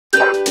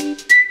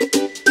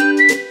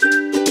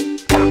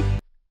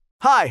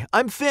Hi,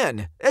 I'm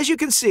Phin. As you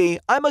can see,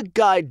 I'm a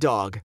guide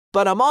dog,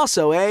 but I'm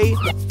also a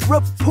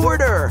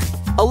reporter.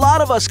 A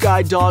lot of us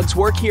guide dogs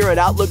work here at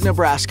Outlook,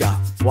 Nebraska.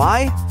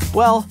 Why?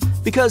 Well,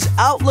 because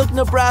Outlook,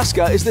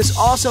 Nebraska is this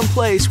awesome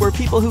place where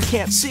people who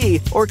can't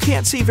see or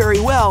can't see very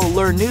well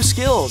learn new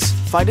skills,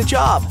 find a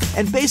job,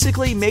 and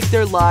basically make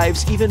their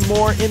lives even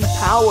more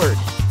empowered.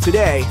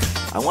 Today,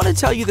 I want to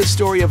tell you the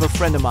story of a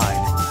friend of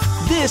mine.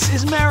 This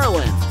is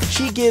Marilyn.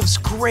 She gives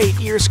great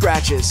ear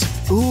scratches.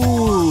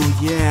 Ooh,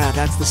 yeah,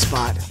 that's the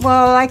spot.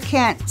 Well, I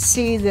can't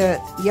see the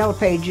yellow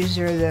pages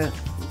or the,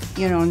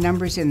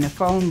 numbers in the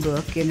phone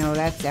book.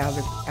 That's out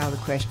of the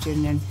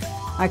question. And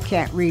I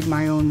can't read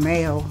my own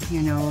mail,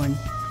 and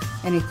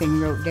anything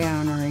wrote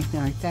down or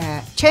anything like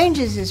that.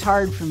 Changes is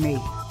hard for me.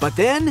 But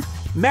then,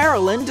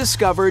 Marilyn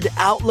discovered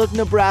Outlook,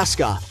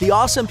 Nebraska. The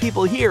awesome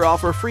people here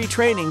offer free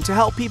training to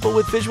help people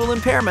with visual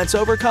impairments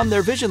overcome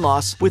their vision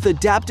loss with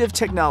adaptive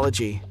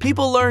technology.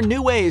 People learn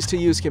new ways to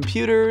use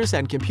computers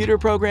and computer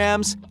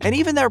programs, and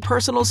even their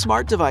personal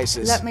smart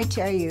devices. Let me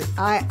tell you,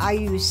 I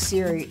use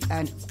Siri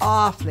an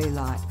awfully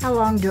lot. How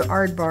long do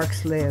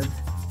aardvarks live?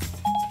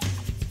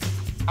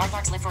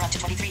 Aardvarks live for up to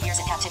 23 years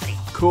in captivity.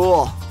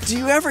 Cool. Do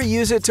you ever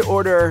use it to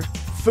order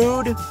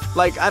food?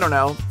 Like, I don't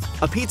know,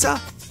 a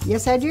pizza?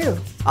 Yes, I do.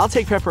 I'll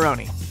take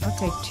pepperoni. I'll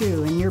take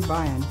 2, and you're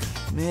buying.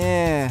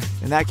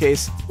 In that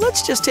case,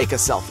 let's just take a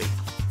selfie.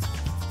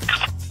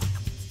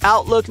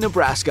 Outlook,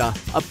 Nebraska,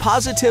 a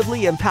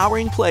positively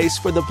empowering place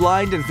for the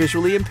blind and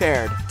visually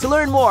impaired. To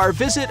learn more,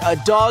 visit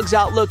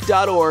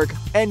adogsoutlook.org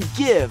and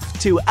give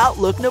to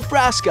Outlook,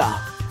 Nebraska.